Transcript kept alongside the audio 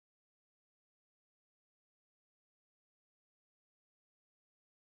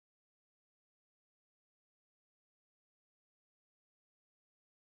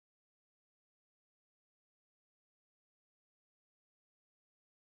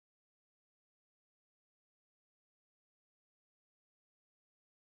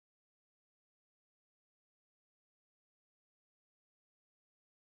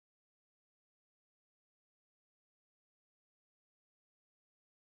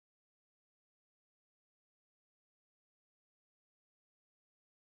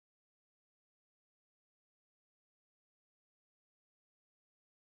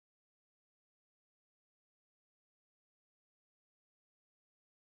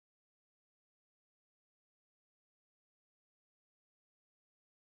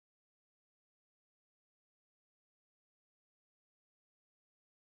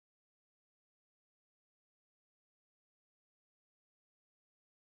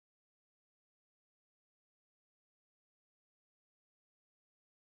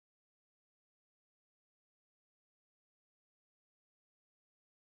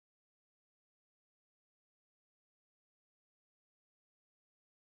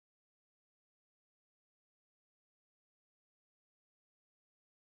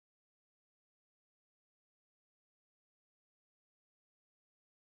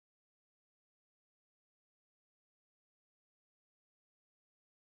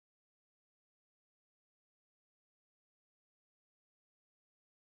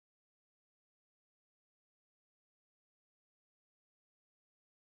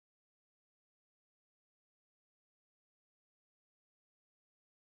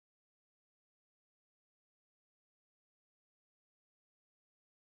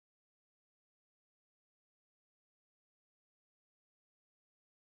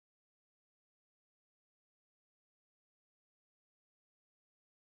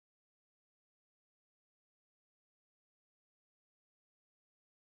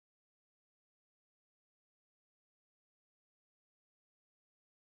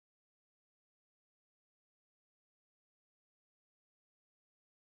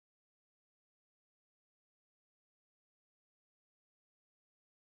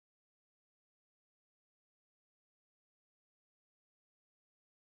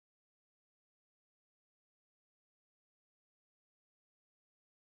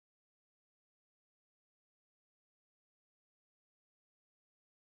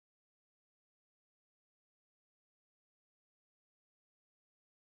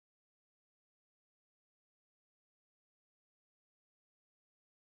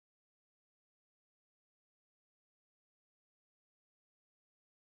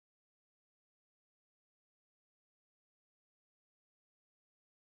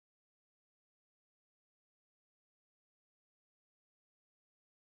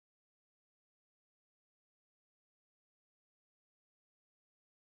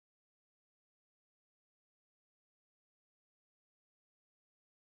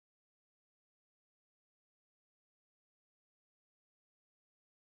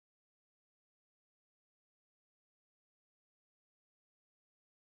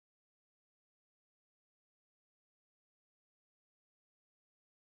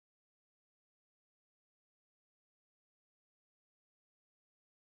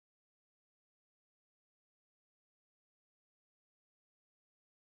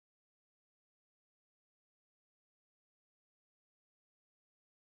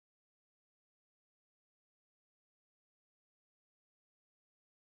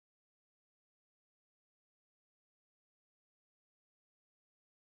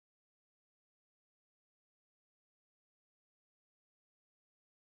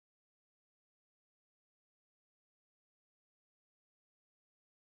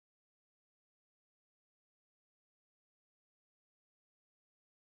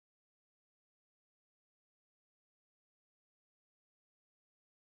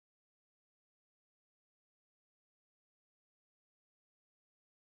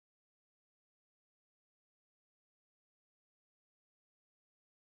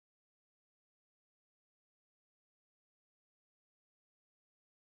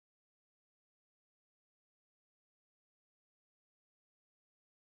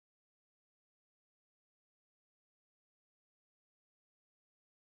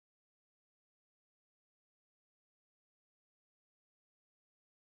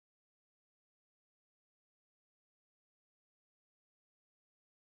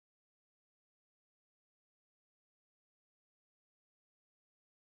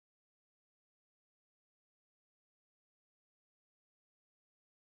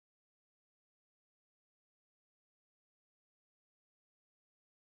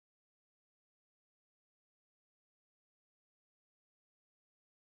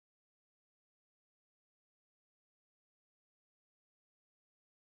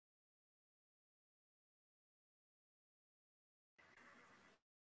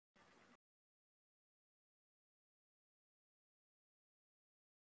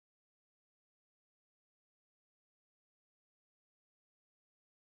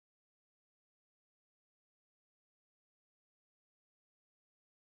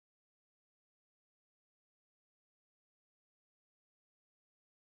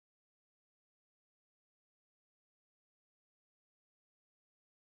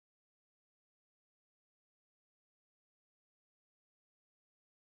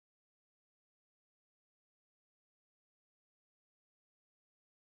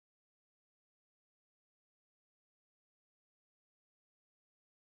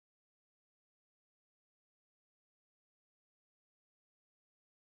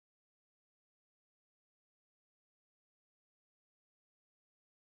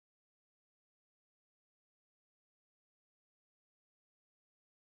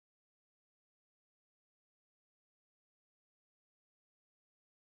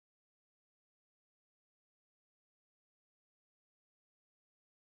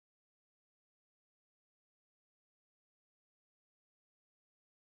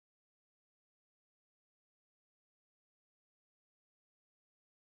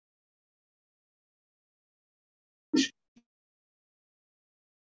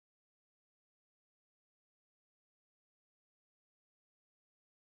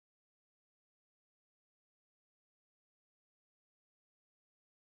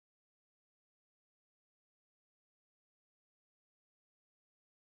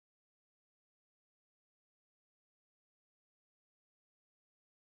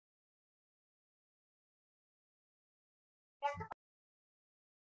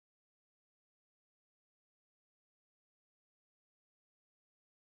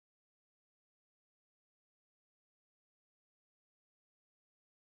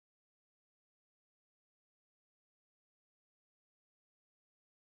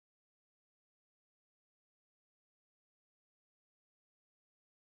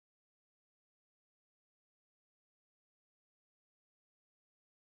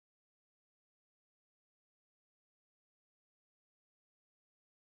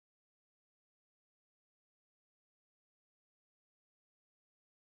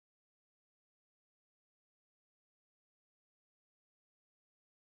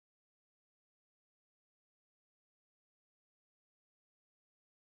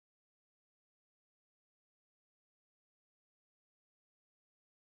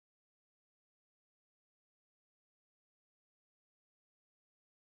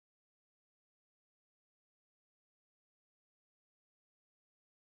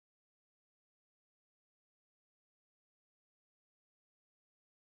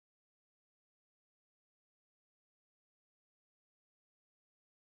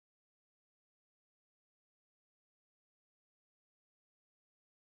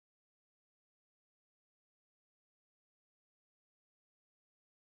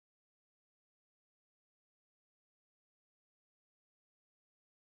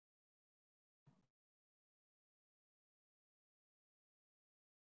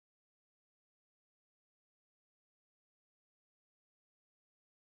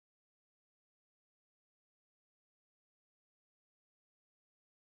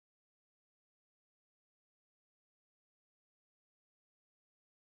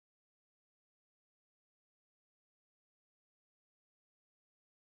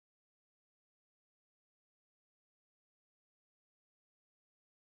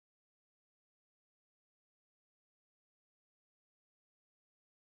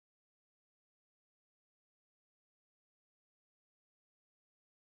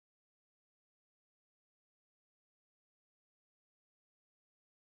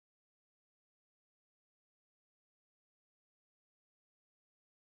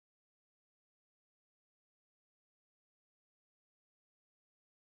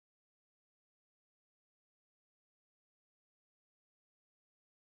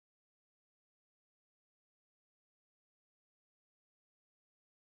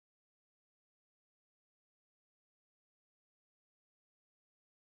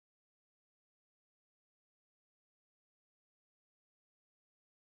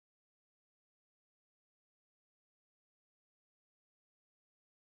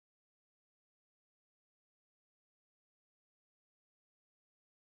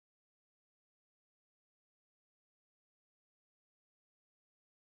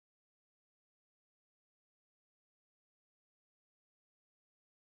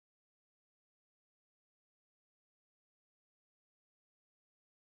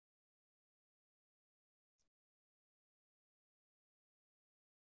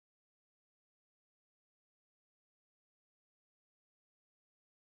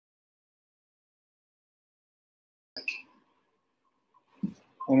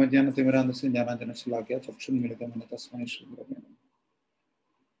Om Jnana-timirandasya Jnana-jana-shalakya Chakshun-militam-ena tasmai Shri-Gurave Namaha.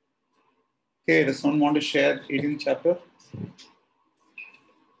 Okay, does someone want to share 18th chapter?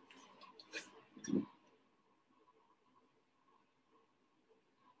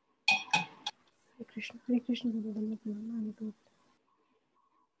 Hare Krishna.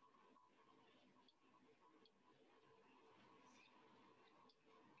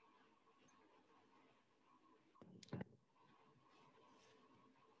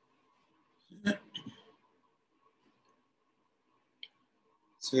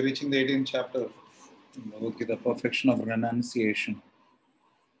 So we're reaching the 18th chapter. Look at the perfection of renunciation.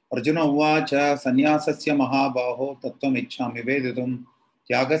 Arjuna uvacha sannyasasya mahabaho tattvam ichchami veditum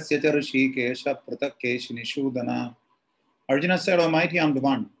tyagasya cha rishikesha pratakkeshi nishudana. Arjuna said, O mighty armed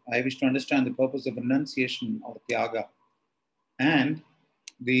one, I wish to understand the purpose of renunciation or tyaga and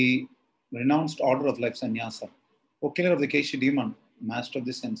the renounced order of life sannyasa. O killer of the Keshi demon, master of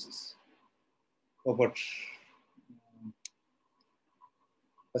the senses. Oh, but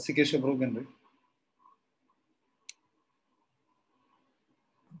Vasikesha Brogan, right?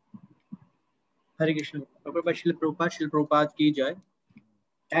 Hare Krishna. Shri Prabhupada ki jai.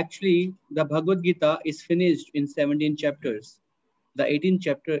 Actually, the Bhagavad Gita is finished in 17 chapters. The 18th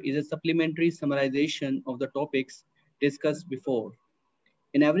chapter is a supplementary summarization of the topics discussed before.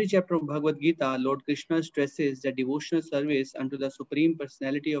 In every chapter of Bhagavad Gita, Lord Krishna stresses that devotional service unto the Supreme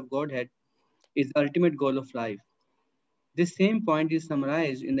Personality of Godhead is the ultimate goal of life. This same point is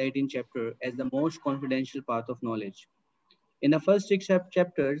summarized in the 18th chapter as the most confidential path of knowledge. In the first 6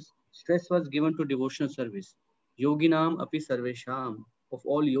 chapters, stress was given to devotional service. Yoginam api sarvesham, of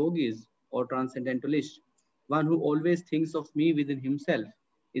all yogis or transcendentalists, one who always thinks of me within himself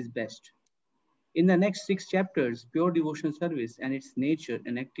is best. In the next 6 chapters, pure devotional service and its nature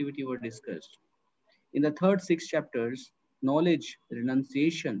and activity were discussed. In the third 6 chapters, knowledge,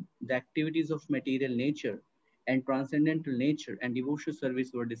 renunciation, the activities of material nature and transcendental nature and devotional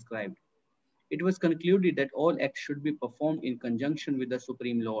service were described. It was concluded that all acts should be performed in conjunction with the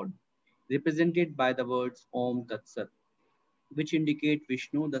Supreme Lord, represented by the words Om Tat Sat, which indicate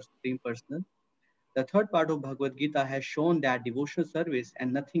Vishnu, the Supreme Personal. The third part of Bhagavad Gita has shown that devotional service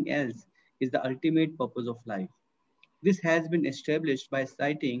and nothing else is the ultimate purpose of life. This has been established by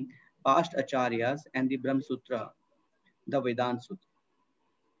citing past acharyas and the Brahma Sutra, the Vedanta Sutra.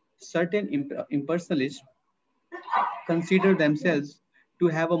 Certain impersonalists consider themselves to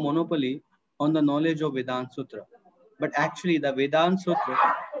have a monopoly on the knowledge of Vedanta Sutra. But actually, the Vedanta Sutra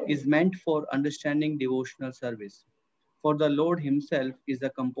is meant for understanding devotional service. For the Lord himself is the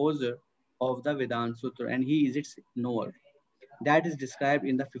composer of the Vedanta Sutra and he is its knower. That is described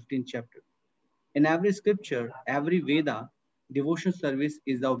in the 15th chapter. In every scripture, every Veda, devotional service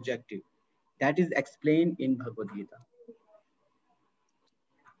is the objective. That is explained in Bhagavad Gita.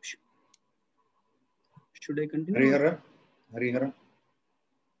 Should I continue? Harihara? Harihara?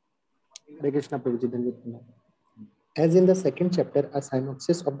 Hare Krishna, Prabhuji. As in the second chapter, a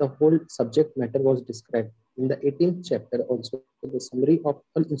synopsis of the whole subject matter was described. In the 18th chapter also, the summary of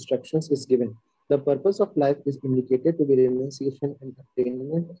all instructions is given. The purpose of life is indicated to be renunciation and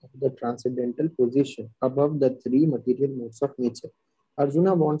attainment of the transcendental position above the 3 material modes of nature.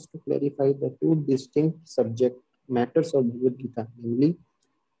 Arjuna wants to clarify the 2 distinct subject matters of Bhagavad Gita, namely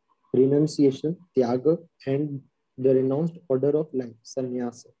renunciation, tyaga, and the renounced order of life,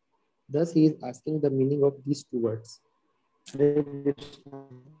 sannyasa. Thus, he is asking the meaning of these 2 words.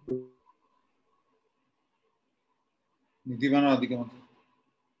 Nidhivana Adhikamata.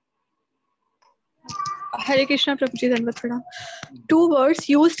 Hare Krishna, Prabhuji Dandavat Pranam. 2 words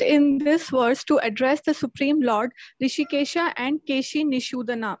used in this verse to address the Supreme Lord, Rishikesha and Keshi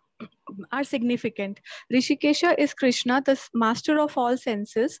Nishudana, are significant. Rishikesha is Krishna, the master of all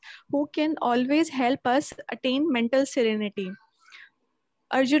senses, who can always help us attain mental serenity.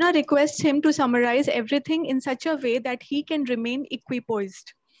 Arjuna requests him to summarize everything in such a way that he can remain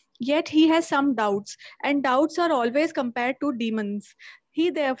equipoised. Yet he has some doubts, and doubts are always compared to demons. He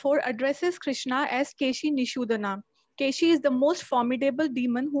therefore addresses Krishna as Keshi Nishudana. Keshi is the most formidable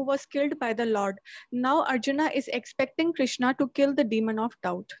demon who was killed by the Lord. Now Arjuna is expecting Krishna to kill the demon of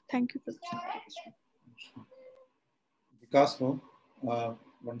doubt. Thank you. Because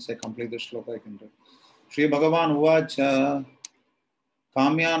once I complete the shloka, I can do. Shri Bhagavan Uvacha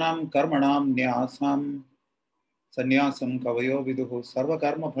Kamyanam Karmanam Nyasam Sannyasam Kavayo Viduhu Sarva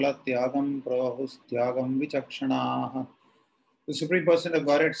Karma Phalatyagam Pravahustyagam Vichakshanaha. The Supreme Person of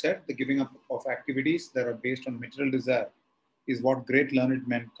Godhead said the giving up of activities that are based on material desire is what great learned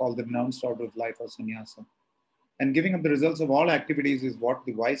men call the renounced order of life or sannyasa. And giving up the results of all activities is what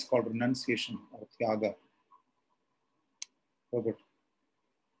the wise call renunciation or tyaga. Robert.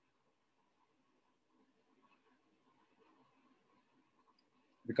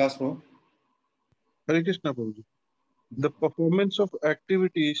 Vikas bro. Hare Krishna Prabhuji. The performance of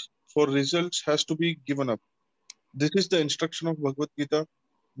activities for results has to be given up. This is the instruction of Bhagavad Gita,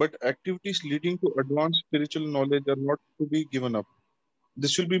 but activities leading to advanced spiritual knowledge are not to be given up.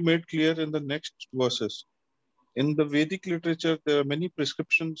 This will be made clear in the next verses. In the Vedic literature, there are many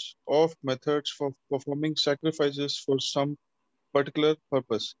prescriptions of methods for performing sacrifices for some particular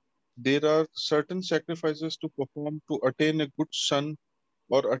purpose. There are certain sacrifices to perform to attain a good sun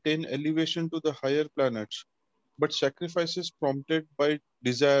or attain elevation to the higher planets. But sacrifices prompted by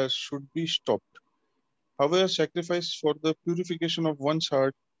desires should be stopped. However, sacrifice for the purification of one's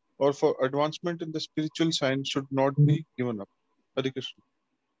heart or for advancement in the spiritual science should not be given up. Hare Krishna.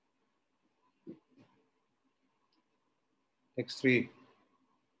 Text 3.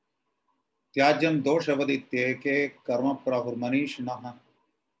 Tyajam doshavadityeke karma prahurmanishnaha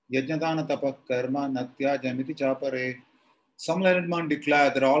yajnadana tapah karma natyajamiti chapare. Some learned men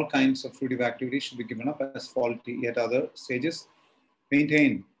declare that all kinds of fruitive activities should be given up as faulty, yet other sages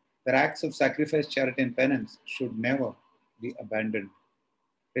maintain that acts of sacrifice, charity, and penance should never be abandoned.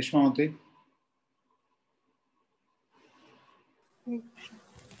 Reshmamati.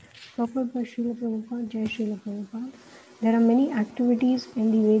 Purport by Srila Prabhupada, Jai Srila Prabhupada. There are many activities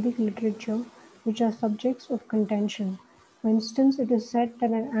in the Vedic literature which are subjects of contention. For instance, it is said that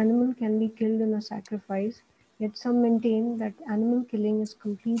an animal can be killed in a sacrifice, yet some maintain that animal killing is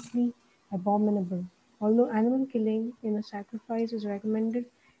completely abominable. Although animal killing in a sacrifice is recommended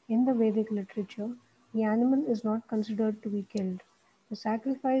in the Vedic literature, the animal is not considered to be killed. The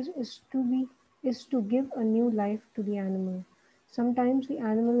sacrifice is to give a new life to the animal. Sometimes the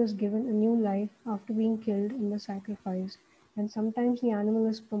animal is given a new life after being killed in the sacrifice, and sometimes the animal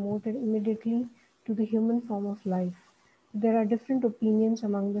is promoted immediately to the human form of life. There are different opinions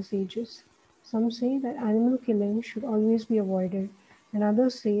among the sages. Some say that animal killing should always be avoided, and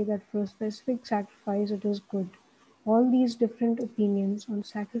others say that for a specific sacrifice it is good. All these different opinions on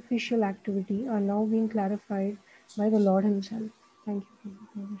sacrificial activity are now being clarified by the Lord Himself. Thank you for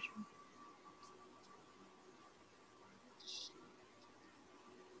the question.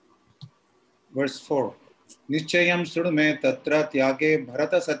 Verse 4. Nischayam srudume tatra tyage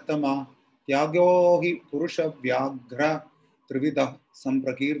bharata sattama tyagyo hi purusha vyaghra trividah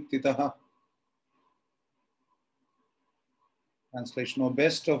samprakirtitah. Translation, O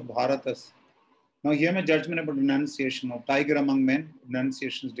best of Bharatas. Now hear my judgment about renunciation. O tiger among men,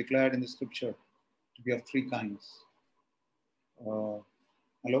 renunciation is declared in the scripture to be of three kinds.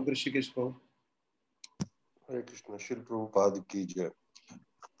 Alok Rishikesh Prabhu. Hare Krishna, Srila Prabhupada ki jai.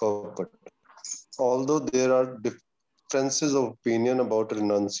 Purport. Although there are differences of opinion about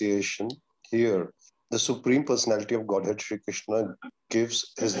renunciation, here the Supreme Personality of Godhead Sri Krishna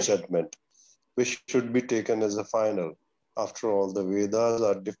gives his judgment, which should be taken as a final. After all, the Vedas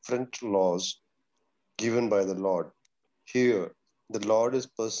are different laws given by the Lord. Here, the Lord is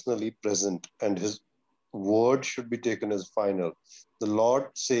personally present and his word should be taken as final. The Lord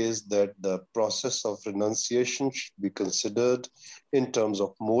says that the process of renunciation should be considered in terms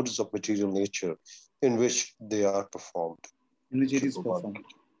of modes of material nature in which they are performed. In which it is performed.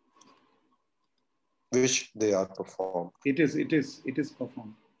 Which they are performed. It is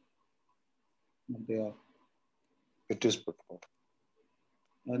performed. Not they are. It is performed.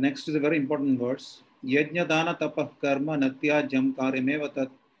 Next is a very important verse. Yajna dana tapah karma natya jam karimeva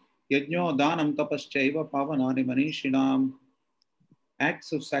tat yajno danam tapaschaiva pavanani manishinam.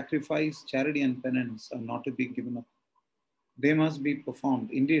 Acts of sacrifice, charity, and penance are not to be given up. They must be performed.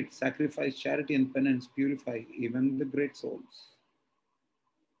 Indeed, sacrifice, charity, and penance purify even the great souls.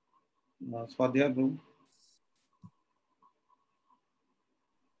 Swadhyaya Guru.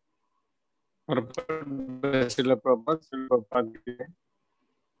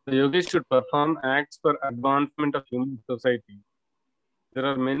 The yogis should perform acts for advancement of human society. There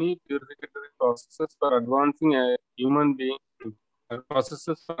are many purificatory processes for advancing a human being to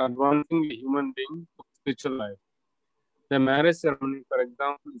spiritual life. The marriage ceremony, for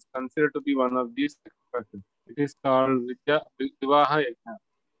example, is considered to be one of these sacrifices. It is called Vivaha Yajna.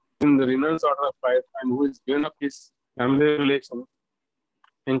 In the renounced order of life and who is given up his family relations,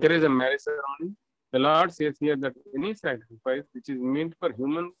 encourage a marriage ceremony. The Lord says here that any sacrifice which is meant for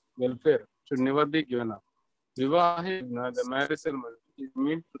human welfare should never be given up. Vivaha Yajna, the marriage ceremony, is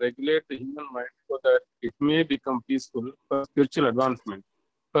meant to regulate the human mind so that it may become peaceful for spiritual advancement.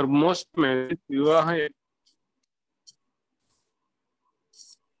 For most men, Vivaha Yajna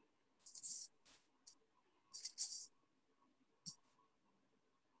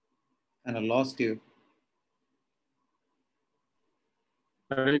And I lost you.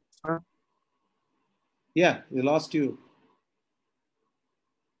 Yeah, we lost you.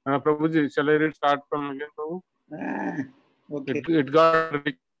 Prabhuji, shall I read start from again, Prabhu? Okay. It got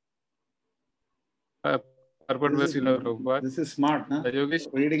Prabhupada. This is smart, huh?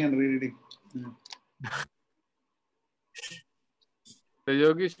 Reading and reading. The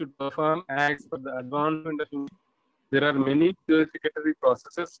yogi should perform acts for the advancement of human. There are many purificatory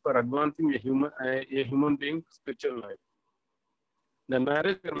processes for advancing a human being's spiritual life. The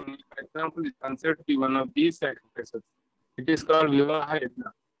marriage ceremony, for example, is considered to be one of these sacrifices. It is called Vivaha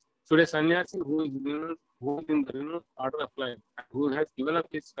Yajna. Should a sannyasi who is in the renounced order of life and who has given up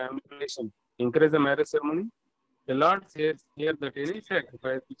his family relation encourage the marriage ceremony? The Lord says here that any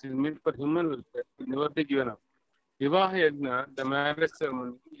sacrifice which is meant for human welfare will never be given up. Vivaha Yajna, the marriage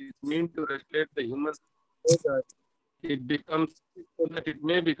ceremony, is meant to regulate the human so that it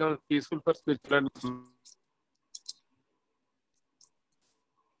may become peaceful for spiritual advancement.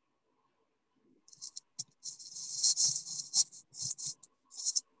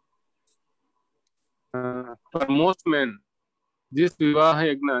 For most men, this Vivaha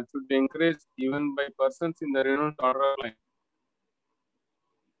Yajna should be encouraged even by persons in the renounced order of life.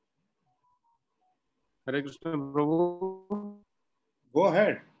 Hare Krishna, Prabhu. Go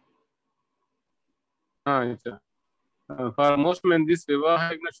ahead. For most men, this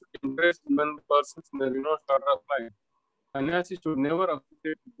Vivaha Yajna should be encouraged even by persons in the renounced order of life. Sannyasi should never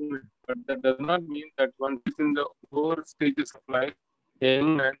associate with women, but that does not mean that one is in the lower stages of life. A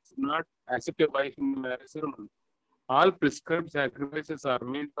young man should not accept a wife in the marriage ceremony. All prescribed sacrifices are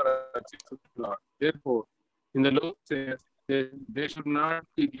made for achievement of the Lord. Therefore, in the lower stages, they should not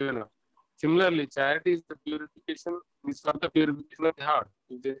be given up. Similarly, charity is for the purification of the heart.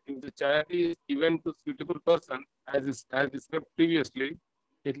 If the charity is given to suitable person, as described previously,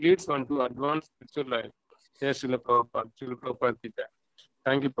 it leads one to advanced spiritual life. Yes, Srila Prabhupada.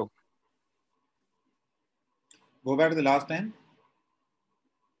 Thank you, Prabhupada. Go back to the last line.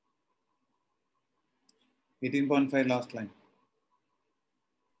 18.5 last line.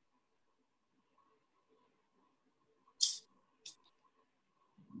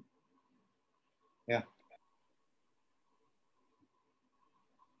 Yeah.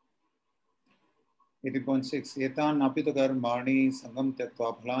 18.6 एतान् अपि कर्माणि संगम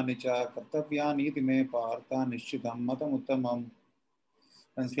त्यक्त्वा फलानि च कर्तव्यानीति मे पार्थ निश्चितं मतमुत्तमम्.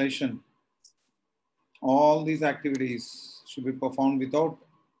 Translation: all these activities should be performed without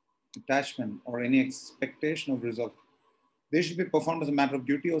attachment or any expectation of result. They should be performed as a matter of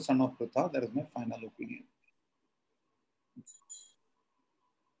duty, O son of Pritha. That is my final opinion.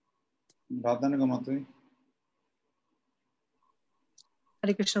 Radhanaga Mataji.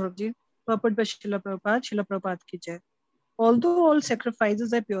 Hare Krishna Prabhuji. Purport by Srila Prabhupada ki jai. Although all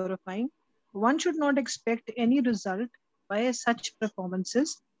sacrifices are purifying, one should not expect any result by such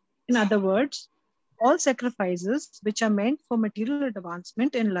performances. In other words, all sacrifices which are meant for material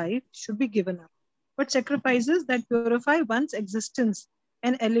advancement in life should be given up. But sacrifices that purify one's existence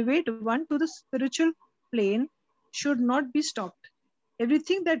and elevate one to the spiritual plane should not be stopped.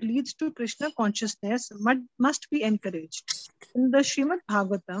 Everything that leads to Krishna consciousness must be encouraged. In the Srimad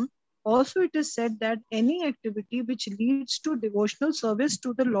Bhagavatam, also it is said that any activity which leads to devotional service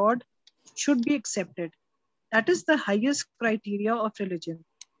to the Lord should be accepted. That is the highest criteria of religion.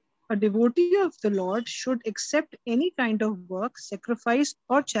 A devotee of the Lord should accept any kind of work, sacrifice,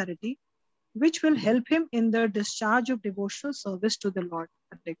 or charity which will help him in the discharge of devotional service to the Lord.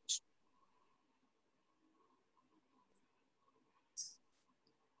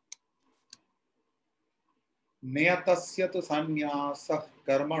 नियतस्य तु संन्यासः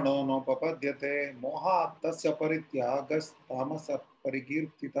कर्मणो नोपपद्यते मोहात् तस्य परित्यागस्तामसः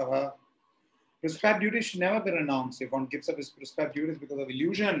परिकीर्तितः. Prescribed duties should never be renounced. If one gives up his prescribed duties because of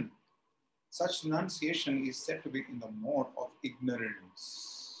illusion, such renunciation is said to be in the mode of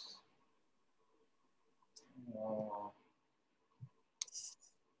ignorance.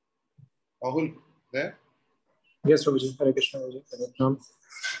 Rahul, there? Yes, Prabhuji. Hare Krishna.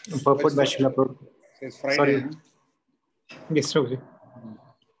 Purport by Srila Prabhupada. It's Friday. Sorry. Huh? Yes, Prabhuji.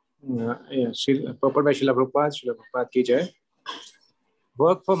 Purport by Srila Prabhupada ki jai.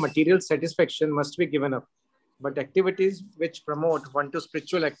 Work for material satisfaction must be given up, but activities which promote one to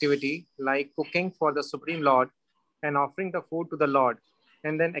spiritual activity, like cooking for the Supreme Lord and offering the food to the Lord,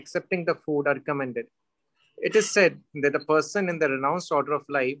 and then accepting the food, are recommended. It is said that a person in the renounced order of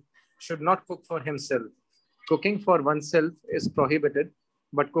life should not cook for himself. Cooking for oneself is prohibited,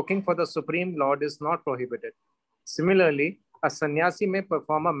 but cooking for the Supreme Lord is not prohibited. Similarly, a sannyasi may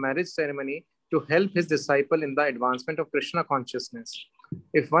perform a marriage ceremony to help his disciple in the advancement of Krishna consciousness.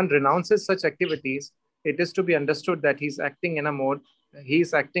 If one renounces such activities, it is to be understood that he is acting in a mode he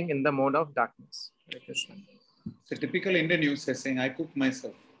is acting in the mode of darkness. Hare Krishna. It's a typical Indian use saying, I cook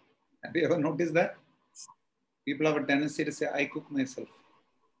myself. Have you ever noticed that? People have a tendency to say, I cook myself.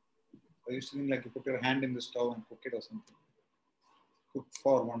 I used to think like you put your hand in the stove and cook it or something. Cook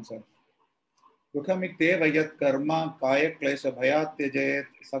for oneself. Dukhamite vayat karma kaya klesha bhayat tyajayet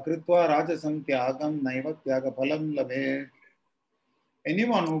sakritva rajasam tyagam naiva tyaga phalam labhet.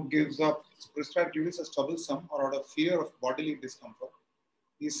 Anyone who gives up prescribed duties as troublesome or out of fear of bodily discomfort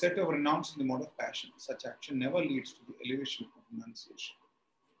is said to have renounced the mode of passion. Such action never leads to the elevation of renunciation.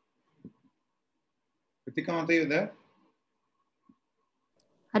 Kritika Mata, you there?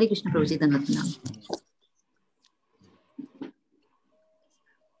 Hare Krishna Prabhuji, Dandavat.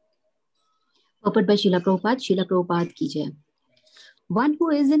 Purport by Srila Prabhupada ki jai. One who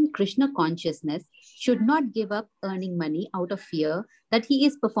is in Krishna consciousness should not give up earning money out of fear that he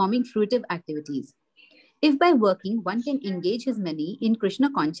is performing fruitive activities. If by working one can engage his money in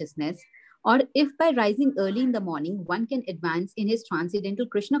Krishna consciousness, or if by rising early in the morning one can advance in his transcendental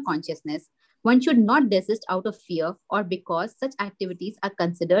Krishna consciousness, one should not desist out of fear or because such activities are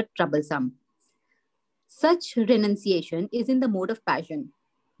considered troublesome. Such renunciation is in the mode of passion.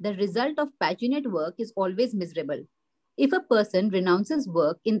 The result of passionate work is always miserable. If a person renounces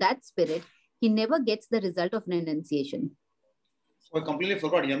work in that spirit, he never gets the result of renunciation. So I completely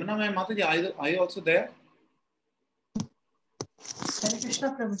forgot. Yamuna Ma'am, Mataji, are you also there? Hare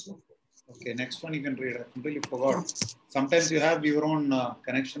Krishna Prabhuji. Okay, next one you can read. I completely forgot. Sometimes you have your own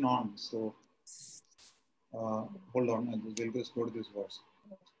connection on. So hold on. We'll just go to this verse.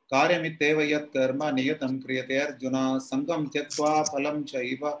 Karyamitteva yat karma niyatam kriyate arjuna sangam tyaktva phalam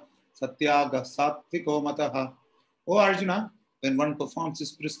chaiva satyaga sattviko mataha. O Arjuna, when one performs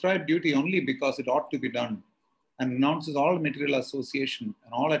his prescribed duty only because it ought to be done and renounces all material association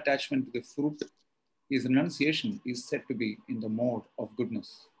and all attachment to the fruit, his renunciation is said to be in the mode of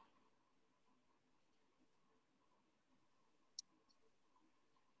goodness.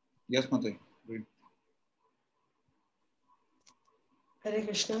 Yes, Matai, read. Hare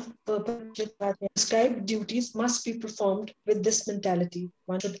Krishna. Prescribed duties must be performed with this mentality.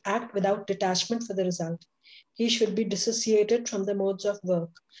 One should act without detachment for the result. He should be dissociated from the modes of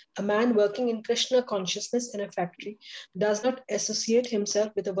work. A man working in Krishna consciousness in a factory does not associate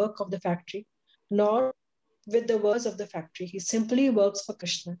himself with the work of the factory, nor with the workers of the factory. He simply works for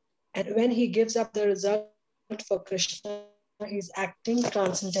Krishna. And when he gives up the result for Krishna, he is acting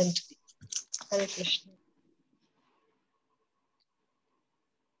transcendentally. Hare Krishna.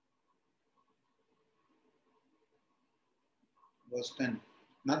 Verse 10.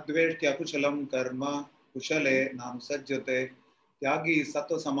 Nadveshtya kushalam karma kushale nam sajjate tyagi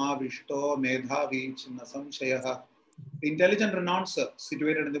sattva samavishto medhavi chinna samshayaha. The intelligent renouncer,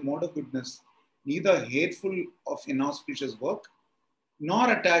 situated in the mode of goodness, neither hateful of inauspicious work,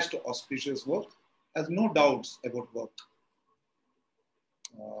 nor attached to auspicious work, has no doubts about work.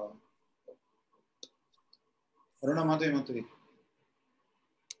 Aruna Madhavi Mataji.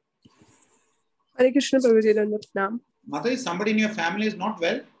 Hare Krishna Prabhuji, Dandavat. Mataji, somebody in your family is not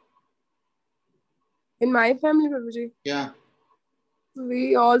well? In my family, Prabhuji? Yeah.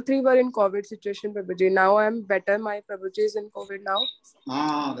 We all three were in COVID situation, Prabhuji. Now I'm better. My Prabhuji is in COVID now.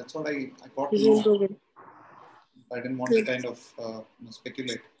 Ah, that's what I got to know. I didn't want to kind of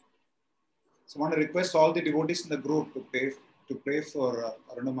speculate. So I want to request all the devotees in the group to pray for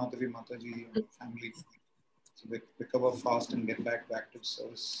Aruna Madhavi Mataji and family. So they recover fast and get back to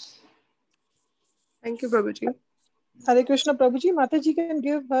service. Thank you, Prabhuji. Hare Krishna Prabhuji. Mataji can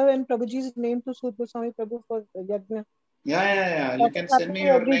give her and Prabhuji's name to Sud Goswami Prabhu for Yajna. Yeah. You can send me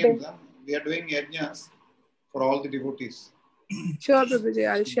your names. We are doing Yajnas for all the devotees. Sure, Prabhuji.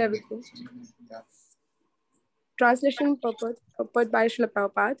 I'll share with you. Yeah. Translation purport by Srila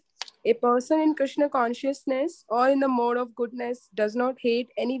Prabhupada. A person in Krishna consciousness or in the mode of goodness does not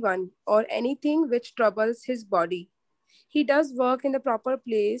hate anyone or anything which troubles his body. He does work in the proper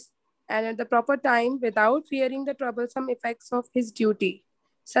place and at the proper time without fearing the troublesome effects of his duty.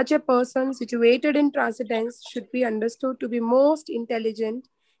 Such a person situated in transcendence should be understood to be most intelligent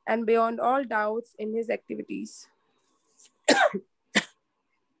and beyond all doubts in his activities.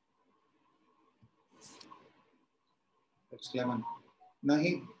 That's 11.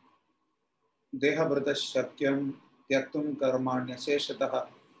 Nahi deha vrata shakyam tyaktum karmanya seshataha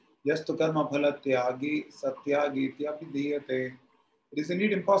yastu karma phala tyagi satyagi tyabhidhiyate. It is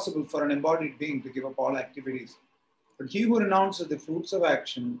indeed impossible for an embodied being to give up all activities. But he who renounces the fruits of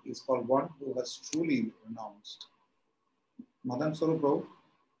action is called one who has truly renounced. Madan Swarup Prabhu.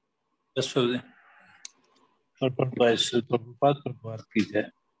 Yes, Prabhuji. Purport by Sri Prabhupada ki jai.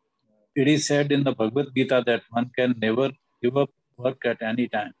 It is said in the Bhagavad Gita that one can never give up work at any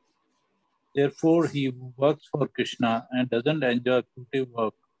time. Therefore, he who works for Krishna and doesn't enjoy fruitive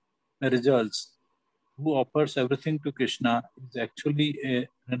work, results, who offers everything to Krishna, is actually a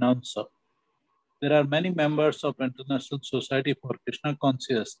renouncer. There are many members of International Society for Krishna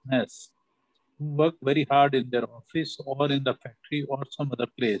Consciousness who work very hard in their office or in the factory or some other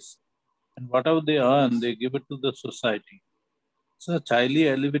place, and whatever they earn, they give it to the society. Such highly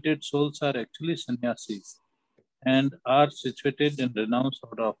elevated souls are actually sannyasis and are situated in renounced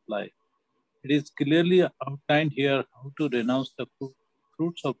order of life. It is clearly outlined here how to renounce the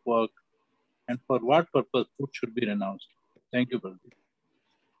fruits of work and for what purpose fruit should be renounced. Thank you, Prabhuji.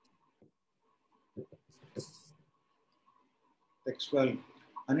 Text 12.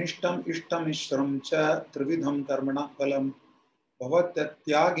 Anishtam ishtam ishram cha trividham karmana phalam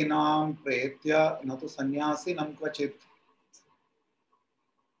bhavatyaginam pretya natu sannyasinam kvachit.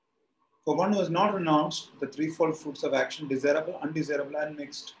 For one who has not renounced the threefold fruits of action, desirable, undesirable, and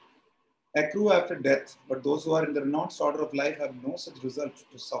mixed, accrue after death, but those who are in the renounced order of life have no such result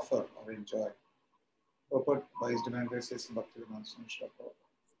to suffer or enjoy. Purport by His Divine Grace Bhaktivedanta Swami Srila Prabhupada.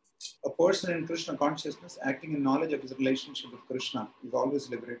 A person in Krishna consciousness acting in knowledge of his relationship with Krishna is always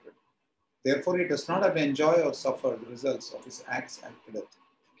liberated. Therefore, he does not have to enjoy or suffer the results of his acts after death.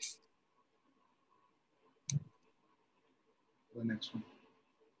 The next one.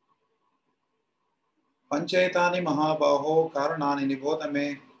 Panchayatani Mahabaho Karanani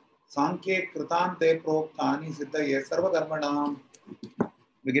Nibodame Sankhye Kritante Proktani Siddhaye Sarvadharmanam.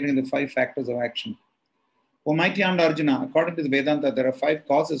 Beginning the 5 factors of action. O mighty and Arjuna, according to the Vedanta, there are 5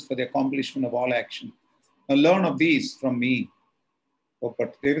 causes for the accomplishment of all action. Now learn of these from me. Hare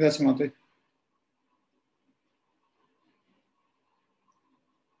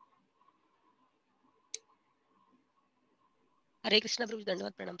Krishna, Prabhuji,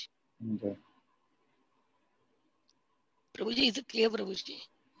 Dandavat Pranam. Okay. Prabhuji, is it clear, Prabhuji?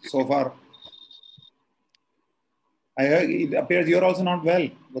 So far. I heard it appears you're also not well.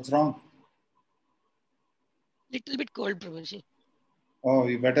 What's wrong? Little bit cold, Prabhuji. Oh,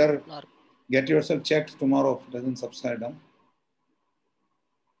 you better get yourself checked tomorrow if it doesn't subside. Huh?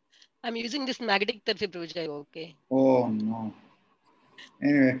 I'm using this magnetic therapy, Prabhuji. Okay. Oh, no.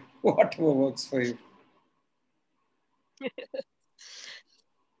 Anyway, whatever works for you.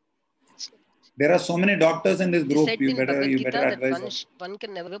 There are so many doctors in this group. You better advise. One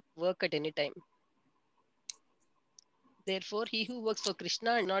can never work at any time. Therefore, he who works for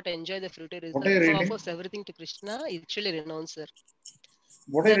Krishna and not enjoy the fruitive result, offers everything to Krishna, is actually a renouncer.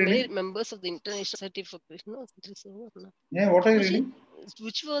 There are many members of the International Society for Krishna. Yeah, what are you reading?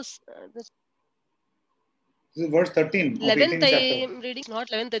 Which was this is verse 13. 11th I am reading, not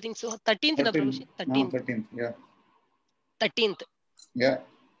 11th, I think so. 13th, 13th. 13th. No, 13th, yeah. 13th. Yeah.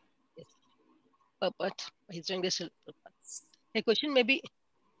 Yes. But he's doing this. A question may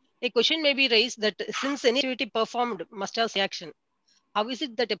be raised that since any activity performed must have action, how is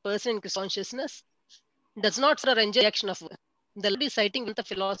it that a person in consciousness does not enjoy the action of work? The Lord is citing the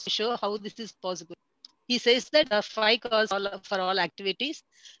philosophy to show how this is possible. He says that there are 5 causes for all activities,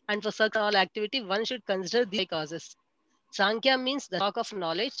 and for such all activity, one should consider these 5 causes. Sankhya means the talk of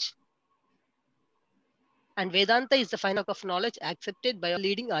knowledge, and Vedanta is the final talk of knowledge accepted by all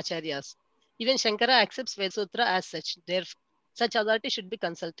leading acharyas. Even Shankara accepts Veda Sutra as such. Therefore, such authority should be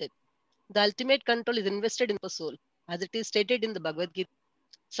consulted. The ultimate control is invested in the soul, as it is stated in the Bhagavad Gita.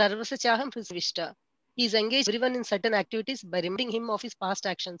 Sarvasya chaham vishta. He is engaged everyone in certain activities by reminding him of his past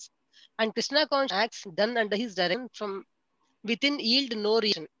actions. And Krishna conscious acts done under his direction from within yield no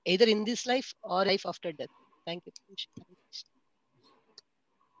reason, either in this life or life after death. Thank you.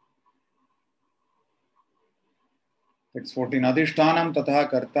 Text 14. Adhishtanam tatha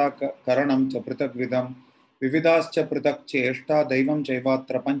karta karanam cha pritak vidam vividascha pritak cheshta daivam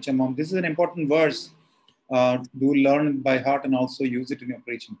chaivatra panchamam. This is an important verse. Do learn by heart and also use it in your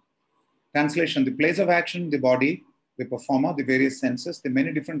preaching. Translation. The place of action, the body, the performer, the various senses, the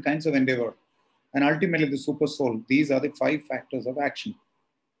many different kinds of endeavor, and ultimately the super soul. These are the 5 factors of action.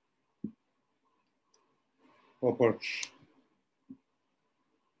 Purport.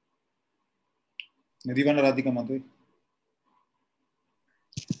 Nidhivana Radhika Madhuri.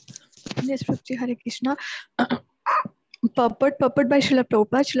 Yes, Prabhuji, Hare Krishna. Purport by Srila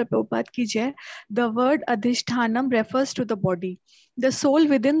Prabhupada ki jai. The word adhishthanam refers to the body. The soul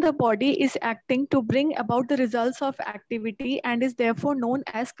within the body is acting to bring about the results of activity and is therefore known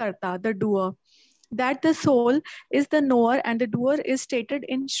as karta, the doer. That the soul is the knower and the doer is stated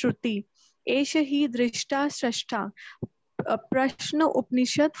in Shruti. Esha hi drishta srashta. Prashna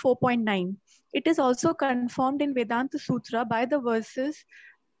Upanishad 4.9. It is also confirmed in Vedanta Sutra by the verses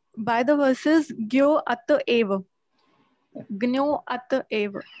Gyo Atta Eva. Gno at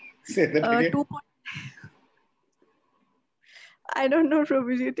eva. Say that again. I don't know,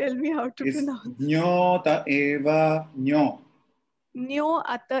 Prabhuji. Tell me how to pronounce. Nyota eva, nyo. Nyo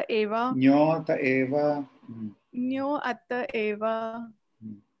at eva. Nyota eva. Nyo at eva.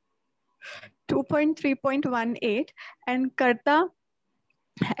 2.3.18 and karta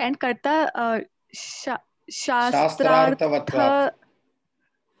Shastrarthavatvat.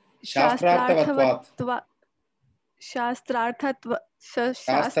 Shastrartha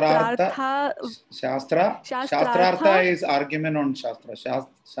is argument on Shastra.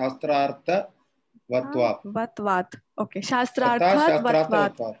 Shastrarthavatvat. Okay,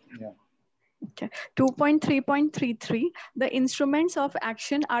 Shastrarthavatvat. Yeah. Okay. 2.3.33 the instruments of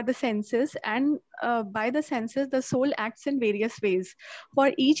action are the senses, and by the senses the soul acts in various ways.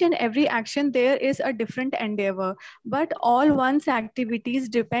 For each and every action there is a different endeavor, but all one's activities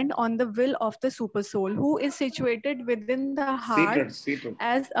depend on the will of the super soul, who is situated within the heart Seated.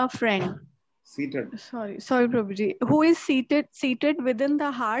 as a friend. Seated. Sorry, Prabhuji. Who is seated within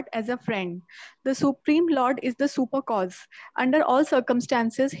the heart as a friend. The Supreme Lord is the super cause. Under all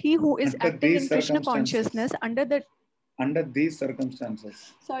circumstances, he who is acting in Krishna consciousness under these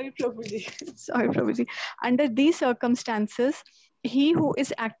circumstances. Sorry, Prabhuji. Under these circumstances, he who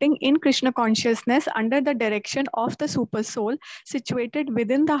is acting in Krishna consciousness under the direction of the super soul situated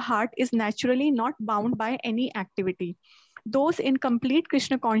within the heart is naturally not bound by any activity. Those in complete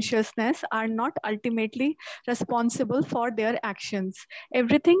Krishna consciousness are not ultimately responsible for their actions.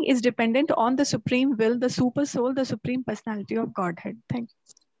 Everything is dependent on the supreme will, the super soul, the supreme personality of Godhead. Thank you.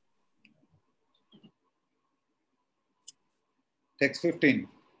 Text 15.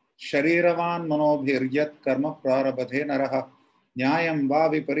 Shariravan manobhiryat karma prarabdhe naraha nyayam va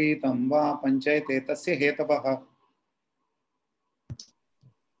viparitam va panchayate tasya hetavaha.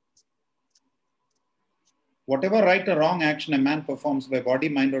 Whatever right or wrong action a man performs by body,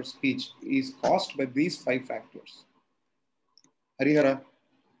 mind, or speech is caused by these 5 factors. Harihara.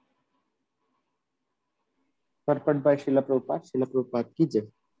 Purport by Srila Prabhupada ki jai.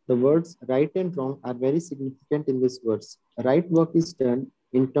 The words right and wrong are very significant in this verse. Right work is done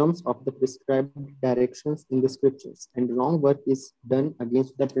in terms of the prescribed directions in the scriptures, and wrong work is done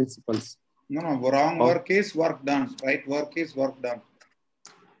against the principles. No, wrong work is work done. Right work is work done.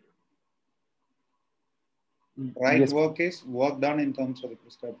 Right work is work done in terms of the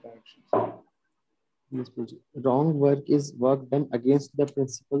prescribed directions. Yes, wrong work is work done against the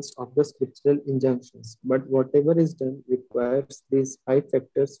principles of the scriptural injunctions, but whatever is done requires these 5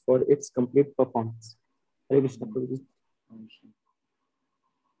 factors for its complete performance. Hare Krishna.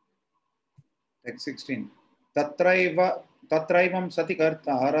 Text 16. Tatraivam sati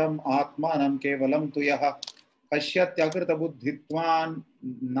kartaram atmanam kevalam tuyaha pashyatyakrita buddhitvan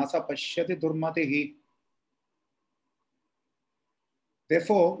nasa pashyati durmatihi.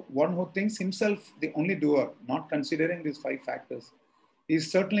 Therefore, one who thinks himself the only doer, not considering these 5 factors,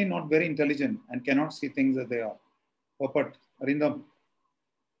 is certainly not very intelligent and cannot see things as they are. Purport, Arindam.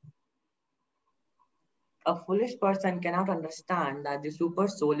 A foolish person cannot understand that the super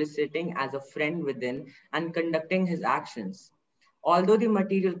soul is sitting as a friend within and conducting his actions. Although the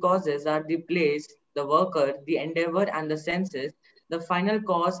material causes are the place, the worker, the endeavor, and the senses, the final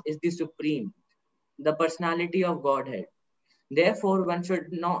cause is the supreme, the personality of Godhead. Therefore, one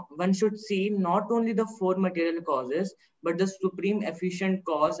should see not only the 4 material causes, but the supreme efficient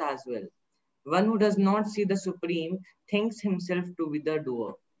cause as well. One who does not see the supreme thinks himself to be the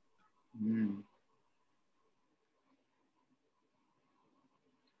doer.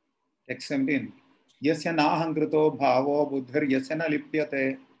 Text 17. Yasya nahankrito bhavo buddhir yasya na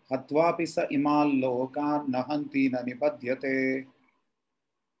lipyate hatvapi sa imal lokan nahanti na nipadyate.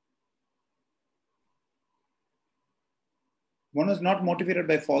 One is not motivated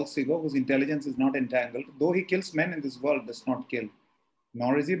by false ego, whose intelligence is not entangled, though he kills men in this world, does not kill,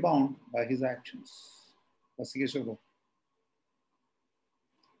 nor is he bound by his actions.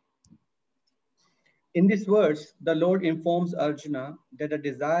 In this verse, the Lord informs Arjuna that a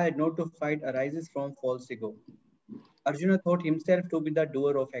desire not to fight arises from false ego. Arjuna thought himself to be the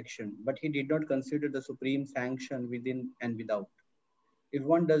doer of action, but he did not consider the supreme sanction within and without. If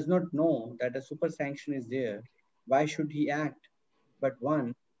one does not know that a super sanction is there, why should he act? But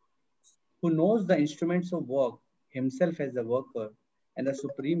one who knows the instruments of work, himself as a worker, and the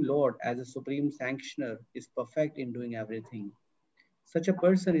Supreme Lord as a supreme sanctioner is perfect in doing everything. Such a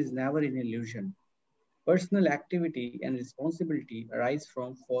person is never in illusion. Personal activity and responsibility arise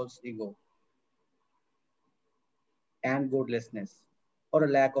from false ego and godlessness, or a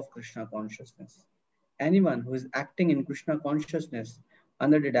lack of Krishna consciousness. Anyone who is acting in Krishna consciousness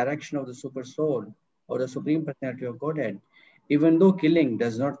under the direction of the super soul or the Supreme Personality of Godhead, even though killing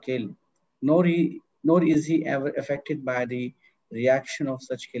does not kill, nor is he ever affected by the reaction of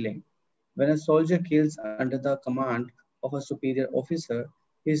such killing. When a soldier kills under the command of a superior officer,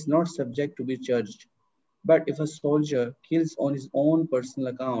 he is not subject to be judged. But if a soldier kills on his own personal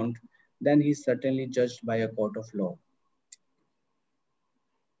account, then he is certainly judged by a court of law.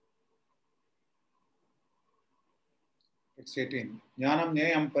 Text 18. Jnanam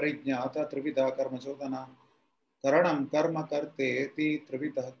nyayam parijñāta trividha karma chodhana karanam karma karteti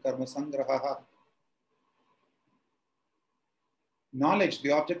trividha karma sangraha. Knowledge,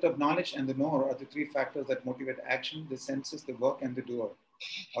 the object of knowledge and the knower are the three factors that motivate action, the senses, the work, and the doer.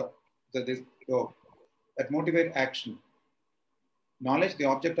 Or that motivate action. Knowledge, the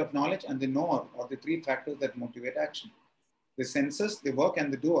object of knowledge, and the knower are the three factors that motivate action. The senses, the work,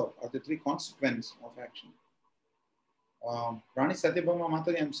 and the doer are the three consequences of action. Rani Satyabhama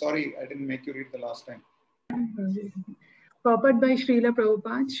Mataji, I'm sorry, I didn't make you read the last time. Purport by Srila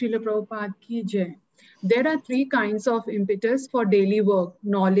Prabhupada ki jai. There are three kinds of impetus for daily work: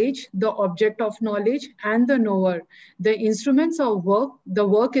 knowledge, the object of knowledge, and the knower. The instruments of work, the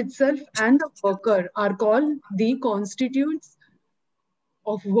work itself, and the worker are called the constituents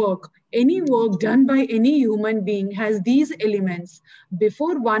of work. Any work done by any human being has these elements.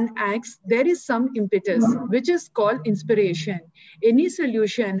 Before one acts, there is some impetus, which is called inspiration. Any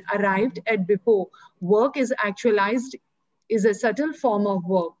solution arrived at before work is actualized is a subtle form of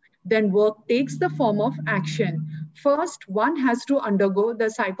work. Then work takes the form of action. First, one has to undergo the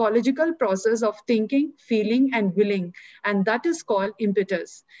psychological process of thinking, feeling, and willing, and that is called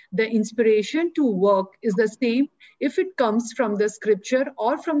impetus. The inspiration to work is the same if it comes from the scripture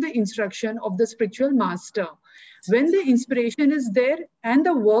or from the instruction of the spiritual master. When the inspiration is there and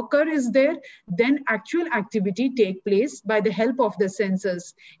the worker is there, then actual activity takes place by the help of the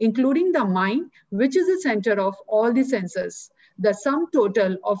senses, including the mind, which is the center of all the senses. The sum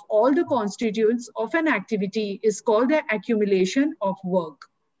total of all the constituents of an activity is called the accumulation of work.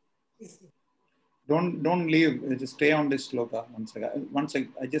 Don't leave. Just stay on this sloka.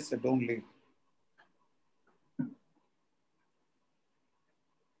 I just said don't leave.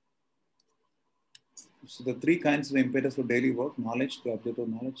 So the three kinds of impetus for daily work: knowledge, the object of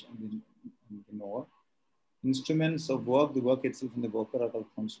knowledge, and the knower. Instruments of work, the work itself, and the worker are called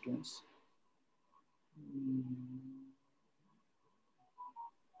constituents.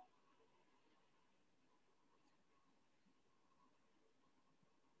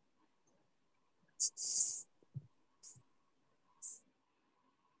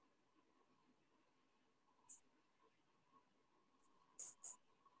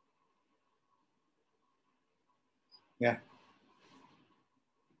 Yeah.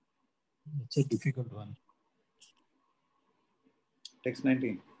 It's a difficult one. Text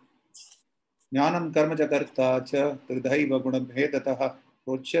 19. Jnanam karma jakarta cha tridhaiva gunabhedatah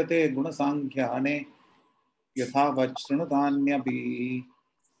prochyate gunasankhyaane yatha vachrunutanyabhi.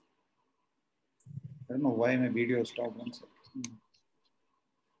 I don't know why my video stopped one second.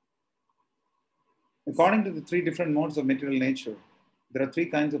 According to the three different modes of material nature, there are three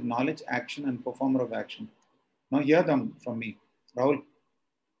kinds of knowledge, action, and performer of action. Now hear them from me. Rahul.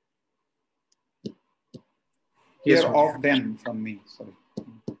 Yes, Hear of them from me. Sorry.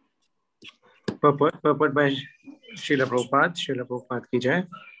 Purport by Srila Prabhupada ki jai.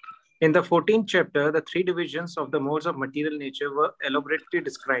 In the 14th chapter, the three divisions of the modes of material nature were elaborately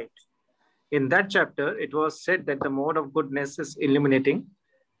described. In that chapter, it was said that the mode of goodness is illuminating,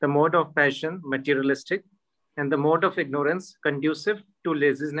 the mode of passion materialistic, and the mode of ignorance conducive to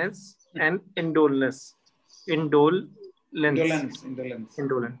laziness and indolence. Indolence.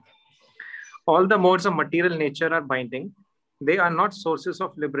 All the modes of material nature are binding. They are not sources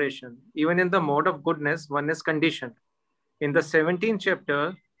of liberation. Even in the mode of goodness, one is conditioned. In the 17th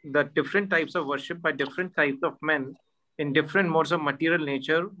chapter, the different types of worship by different types of men in different modes of material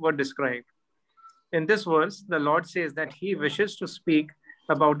nature were described. In this verse, the Lord says that he wishes to speak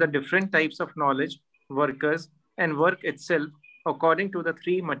about the different types of knowledge, workers, and work itself according to the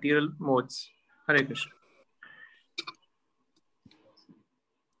three material modes. Hare Krishna.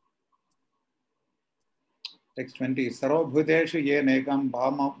 Text 20. Sarvabhuteshu ye nekam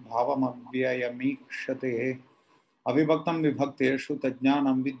bhavamabhyayamikshate avibhaktam vibhakteshu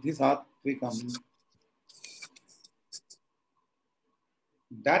tajnanam vidhi satvikam.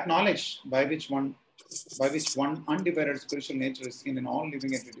 That knowledge by which one undivided spiritual nature is seen in all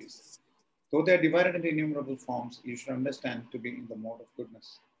living entities, though they are divided into innumerable forms, you should understand to be in the mode of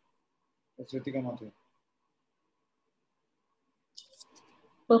goodness. That's Ritika Mataji.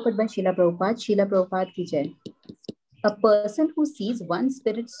 Purport by Srila Prabhupada ki jai. A person who sees one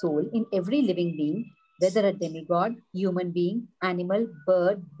spirit soul in every living being whether a demigod, human being, animal,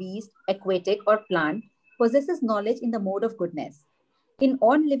 bird, beast, aquatic, or plant, possesses knowledge in the mode of goodness. In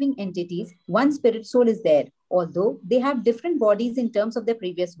all living entities, one spirit soul is there, although they have different bodies in terms of their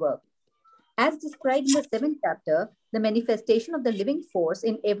previous work. As described in the 7th chapter, the manifestation of the living force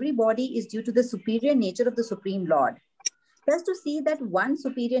in every body is due to the superior nature of the Supreme Lord. Thus, to see that one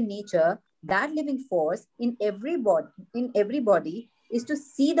superior nature, that living force in every body, is to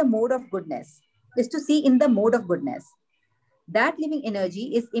see the mode of goodness, is to see in the mode of goodness. That living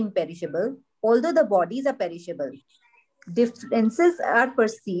energy is imperishable, although the bodies are perishable. Differences are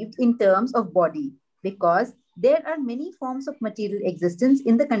perceived in terms of body because there are many forms of material existence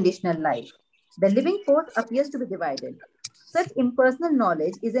in the conditional life. The living force appears to be divided. Such impersonal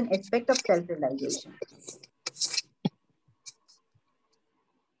knowledge is an aspect of self-realization.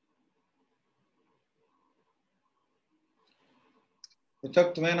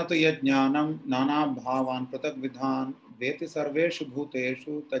 पृथक्त्वेन तु यज्ञानं नानाभावान् पृथग्विधान् वेति सर्वेषु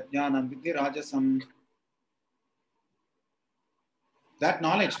भूतेषु तज्ज्ञानं विद्धि राजसम्. That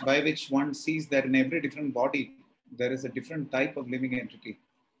knowledge by which one sees that in every different body there is a different type of living entity,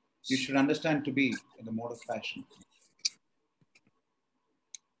 you should understand to be in the mode of passion.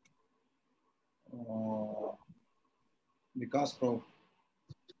 Vikas Prabhu.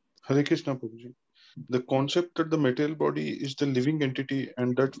 Hare Krishna Prabhuji. The concept that the material body is the living entity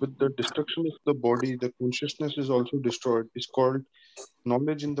and that with the destruction of the body, the consciousness is also destroyed is called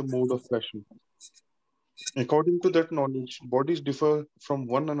knowledge in the mode of passion. According to that knowledge, bodies differ from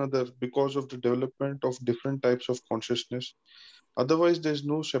one another because of the development of different types of consciousness. Otherwise, there is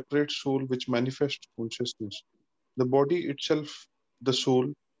no separate soul which manifests consciousness. The body itself, the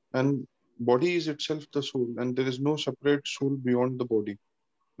soul, and body is itself the soul, and there is no separate soul beyond the body.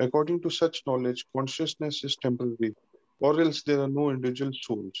 According to such knowledge, consciousness is temporary, or else there are no individual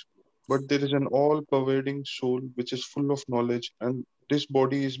souls. But there is an all-pervading soul which is full of knowledge, and this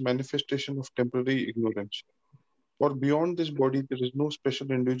body is manifestation of temporary ignorance. For beyond this body, there is no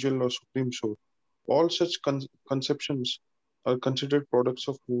special individual or supreme soul. All such conceptions are considered products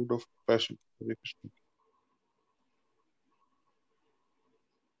of mood of passion. Hare Krishna.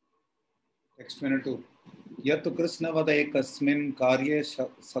 Text 22. Yat Krishna vadekasmin karye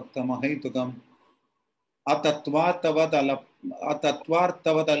saktamahaitukam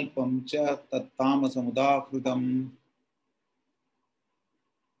atatvartavadalpam cha tattamasamudakrutam.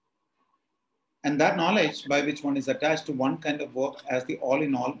 And that knowledge by which one is attached to one kind of work as the all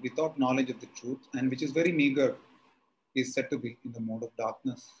in all without knowledge of the truth and which is very meager is said to be in the mode of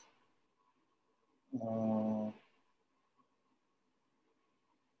darkness.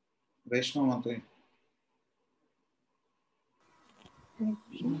 Reshma Matre.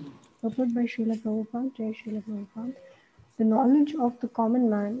 Purport by Srila Prabhupada, Jai Srila Prabhupada. The knowledge of the common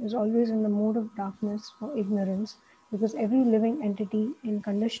man is always in the mode of darkness or ignorance because every living entity in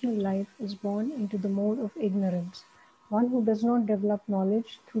conditional life is born into the mode of ignorance. One who does not develop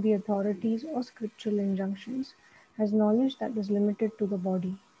knowledge through the authorities or scriptural injunctions has knowledge that is limited to the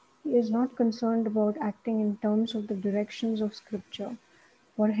body. He is not concerned about acting in terms of the directions of scripture.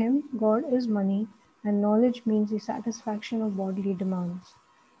 For him, God is money, and knowledge means the satisfaction of bodily demands.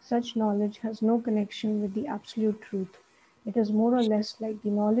 Such knowledge has no connection with the absolute truth. It is more or less like the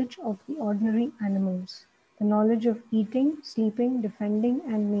knowledge of the ordinary animals, the knowledge of eating, sleeping, defending,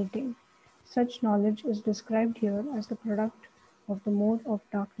 and mating. Such knowledge is described here as the product of the mode of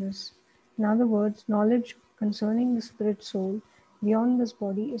darkness. In other words, knowledge concerning the spirit soul beyond this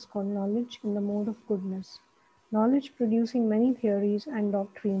body is called knowledge in the mode of goodness. Knowledge producing many theories and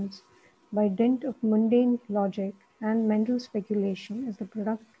doctrines by dint of mundane logic and mental speculation is the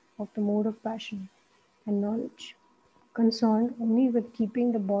product of the mode of passion. And knowledge concerned only with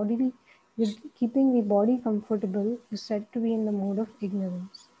keeping the body comfortable is said to be in the mode of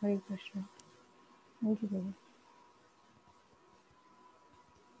ignorance. Hare Krishna. Thank you, Guru.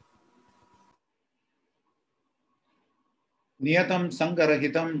 Niyatam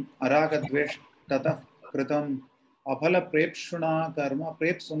sangarahitam aragadvesh tatah kritam aphala prepsuna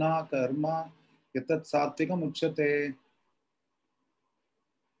karma yatat satvikam uchyate.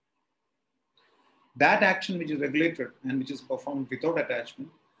 That action which is regulated and which is performed without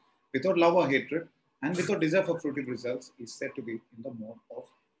attachment, without love or hatred, and without desire for fruited results is said to be in the mode of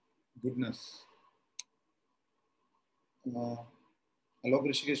goodness. Hello,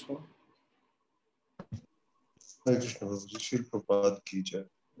 Rishikesh. Hare Krishna, Srila Prabhupada ki jai.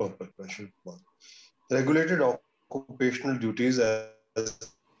 Regulated occupational duties as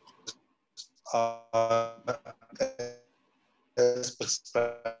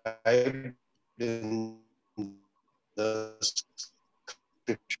prescribed in the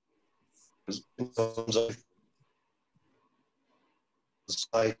scriptures terms of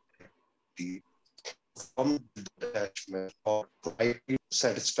society from detachment or private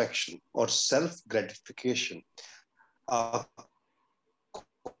satisfaction or self-gratification are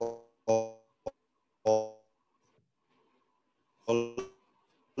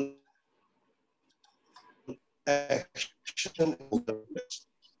action.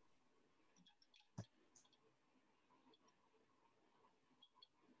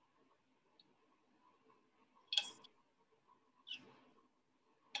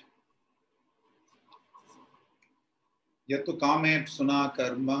 यत्तु कामे सुना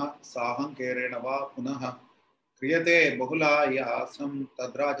कर्म साहंकेरेण वा पुनः क्रियते बहुलायासं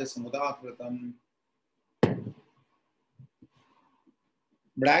तद्राजसमुदाहृतम्.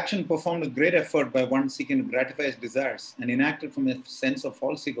 But action performed with great effort by one seeking to gratify his desires and enacted from a sense of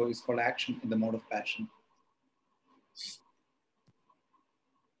false ego is called action in the mode of passion.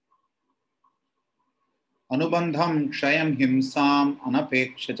 Anubandham kshayam himsam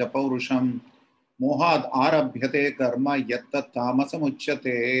anapeksha cha paurusham mohad arabhyate karma yatta tamasam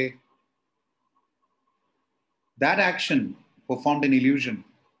uchyate. That action performed in illusion,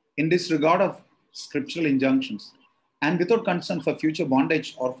 in disregard of scriptural injunctions, and without concern for future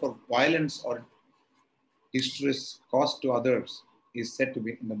bondage or for violence or distress caused to others, is said to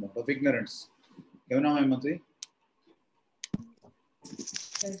be in the mode of ignorance. Hare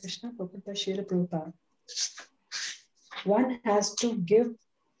Krishna, Prabhupada Srila Prabhupada. One has to give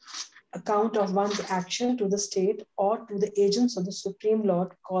account of one's action to the state or to the agents of the Supreme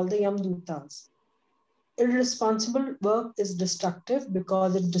Lord called the Yamdutas. Irresponsible work is destructive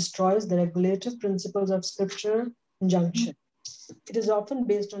because it destroys the regulative principles of scriptural injunction. It is often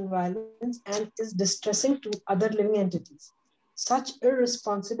based on violence and is distressing to other living entities. Such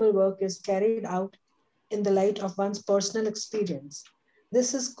irresponsible work is carried out in the light of one's personal experience.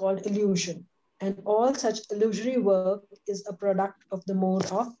 This is called illusion, and all such illusory work is a product of the mode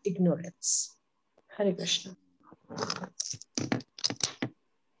of ignorance. Hare Krishna.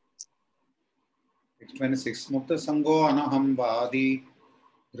 26. Mukta sango anaham vadi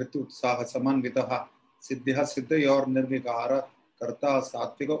dhritutsaha samanvitaha siddhya siddhayor nirvigara karta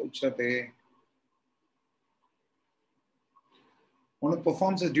sattvika uchyate. One who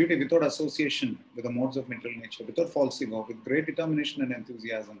performs his duty without association with the modes of material nature, without false ego, with great determination and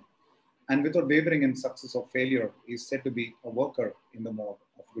enthusiasm, and without wavering in success or failure, is said to be a worker in the mode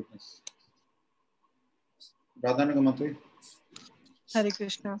of goodness. Radhanuga Matri. Hare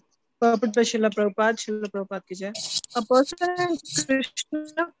Krishna. Purport by Srila Prabhupada ki jai. A person in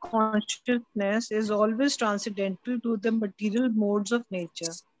Krishna consciousness is always transcendental to the material modes of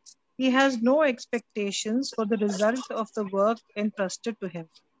nature. He has no expectations for the result of the work entrusted to him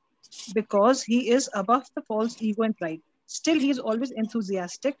because he is above the false ego and pride. Still, he is always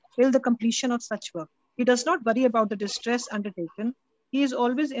enthusiastic till the completion of such work. He does not worry about the distress undertaken. He is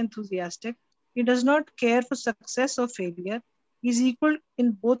always enthusiastic. He does not care for success or failure. He is equal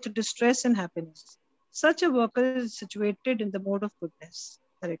in both distress and happiness. Such a worker is situated in the mode of goodness.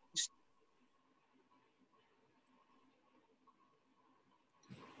 Hare Krishna.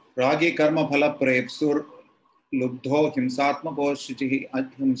 Ragi karma phala prepsur lubdho himsatmako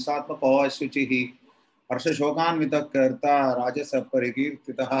shuchihi harsha shokanvita karta rajasa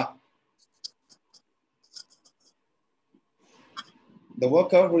parikirtitaha. The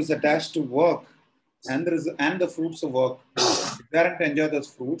worker who is attached to work and the fruits of work, desiring to enjoy those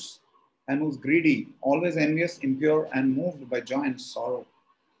fruits, and who is greedy, always envious, impure, and moved by joy and sorrow,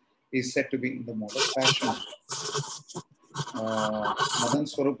 is said to be in the mode of passion. Madan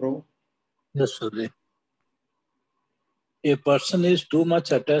Swarup Prabhu. Yes, Suri. A person is too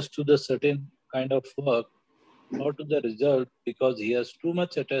much attached to the certain kind of work or to the result because he has too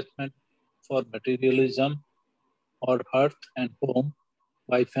much attachment for materialism or hearth and home,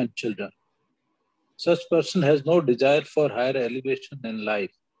 wife and children. Such person has no desire for higher elevation in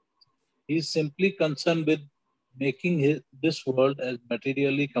life. He is simply concerned with making this world as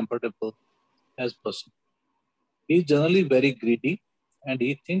materially comfortable as possible. He is generally very greedy and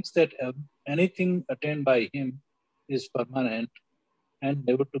he thinks that anything attained by him is permanent and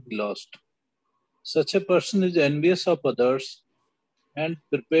never to be lost. Such a person is envious of others and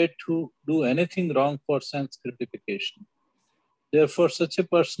prepared to do anything wrong for sense gratification. Therefore, such a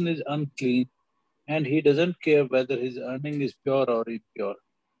person is unclean and he doesn't care whether his earning is pure or impure.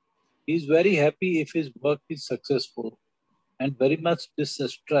 He is very happy if his work is successful and very much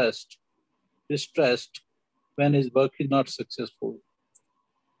distressed when his work is not successful.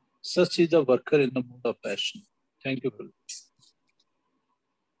 Such is the worker in the mode of passion. Thank you very much.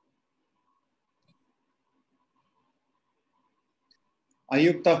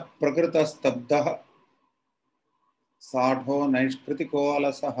 अयुक्तः प्रकृतस्तब्धः साढो नैष्कृतिको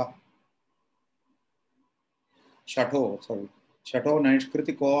अलसः छठो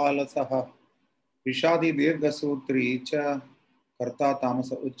नैष्कृतिको अलसः विषादी दीर्घसूत्री च कर्ता तामस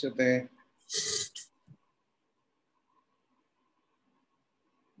उच्यते.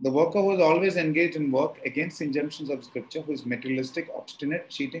 The worker who is always engaged in work against injunctions of scripture, who is materialistic, obstinate,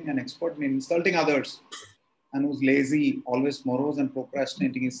 cheating, and expert in insulting others, and who is lazy, always morose and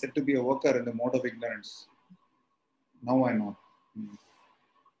procrastinating, is said to be a worker in the mode of ignorance. Now I know.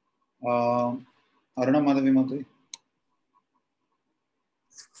 Aruna Madhavi Madhavi.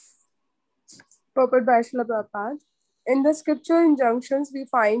 Purport by Srila Prabhupada. In the scripture injunctions, we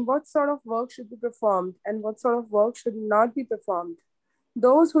find what sort of work should be performed and what sort of work should not be performed.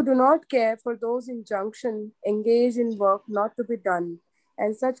 Those who do not care for those injunctions engage in work not to be done,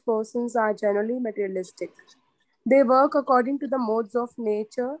 and such persons are generally materialistic. They work according to the modes of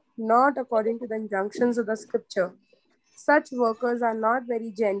nature, not according to the injunctions of the scripture. Such workers are not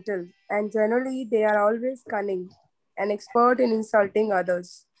very gentle, and generally they are always cunning and expert in insulting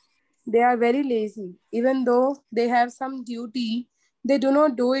others. They are very lazy. Even though they have some duty, they do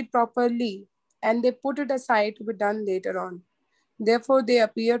not do it properly, and they put it aside to be done later on. Therefore, they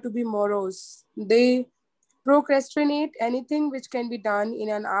appear to be morose. They procrastinate anything which can be done in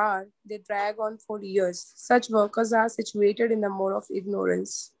an hour. They drag on for years. Such workers are situated in the mode of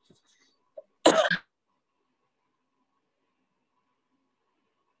ignorance.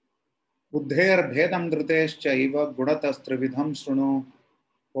 बुद्धेर भेदं धृतेश्चैव गुणतस्त्रिविधं शृणु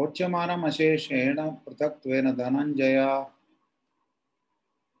प्रोच्यमानम् अशेषेण पृथक्त्वेन Dhananjay.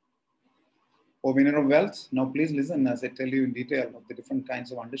 O winner of wealth, now please listen as I tell you in detail of the different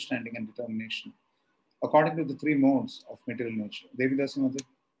kinds of understanding and determination according to the three modes of material nature. Devidasi Madhavi.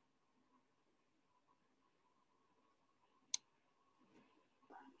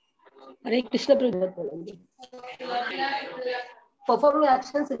 Hare Krishna Prabhupada. Performing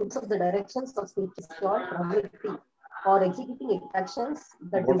actions in terms of the directions of speech is called pravritti, or executing actions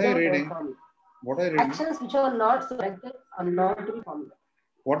that deserve performing. What are you reading? Actions which are not selected are not to be performed.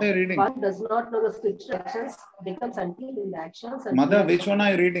 What are you reading? One does not know the scripture actions becomes until in the actions. And Mother, which one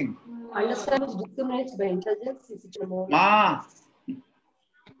are you reading? Understand which discriminates by intelligence is such a mode. Ma!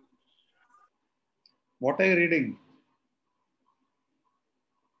 What are you reading?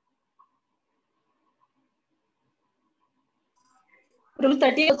 Rule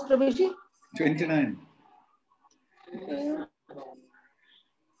 30 was Prabhuji? 29.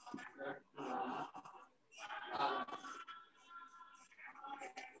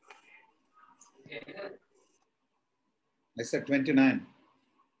 I said 29.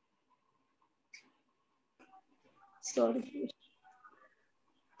 Sorry.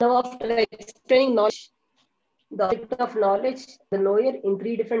 Now, after explaining knowledge, the object of knowledge, the knower in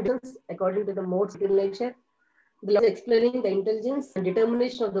three different ways according to the modes of nature, the law explaining the intelligence and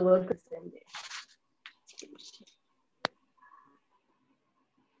determination of the work.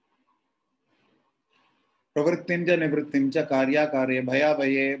 प्रवृत्तिंच निवृत्तिंच कार्याकार्ये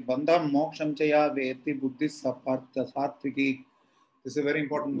भयाभये बंधं मोक्षं च या वेत्ति बुद्धि सात्विकी. This is a very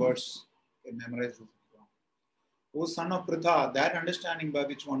important verse. Memorize this. O son of Pritha, that understanding by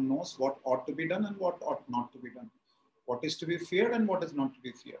which one knows what ought to be done and what ought not to be done, what is to be feared and what is not to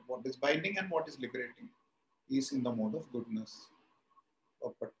be feared, what is binding and what is liberating, is in the mode of goodness.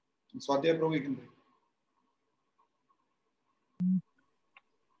 Swadhyaya Prabhu, you can read.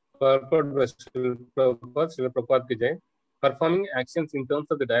 Purport by Srila Prabhupada ki jai. Performing actions in terms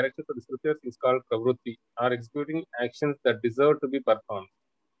of the directions of the scriptures is called pravrutti, or executing actions that deserve to be performed,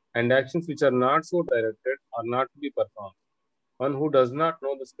 and actions which are not so directed are not to be performed. One who does not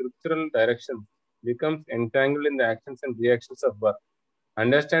know the scriptural directions becomes entangled in the actions and reactions of birth.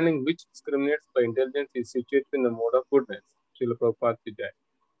 Understanding which discriminates by intelligence is situated in the mode of goodness. Srila Prabhupada ki jai.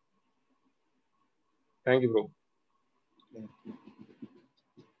 Thank you, Prabhu.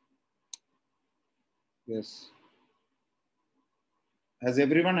 Yes. Has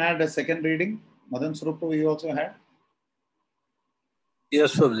everyone had a second reading? Madan Swarup, you also had?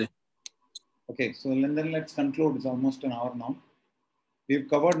 Yes, Prabhuji. Okay, so then let's conclude. It's almost an hour now. We've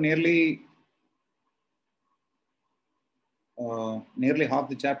covered nearly half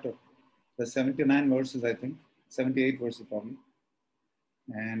the chapter. There's 79 verses, I think. 78 verses probably.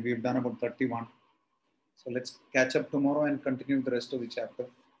 And we've done about 31. So let's catch up tomorrow and continue the rest of the chapter.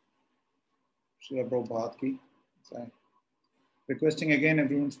 Srila Prabhupada ki. So, requesting again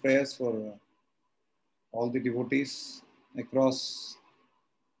everyone's prayers for all the devotees across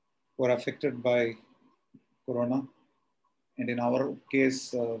who are affected by Corona. And in our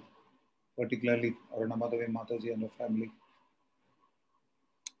case, particularly Aruna Madhavi Mataji and her family.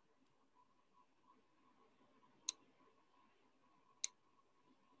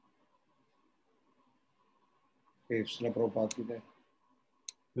 Srila Prabhupada की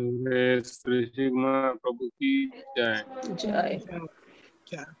जय। Shri sigma प्रभु की जय।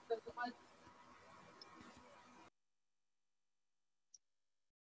 जय।